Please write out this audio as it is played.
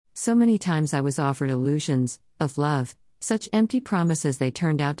So many times I was offered illusions of love, such empty promises they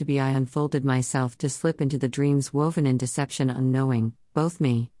turned out to be. I unfolded myself to slip into the dreams woven in deception, unknowing, both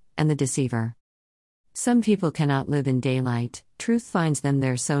me and the deceiver. Some people cannot live in daylight, truth finds them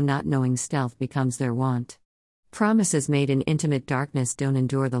there, so not knowing stealth becomes their wont. Promises made in intimate darkness don't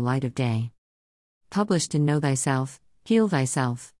endure the light of day. Published in Know Thyself, Heal Thyself.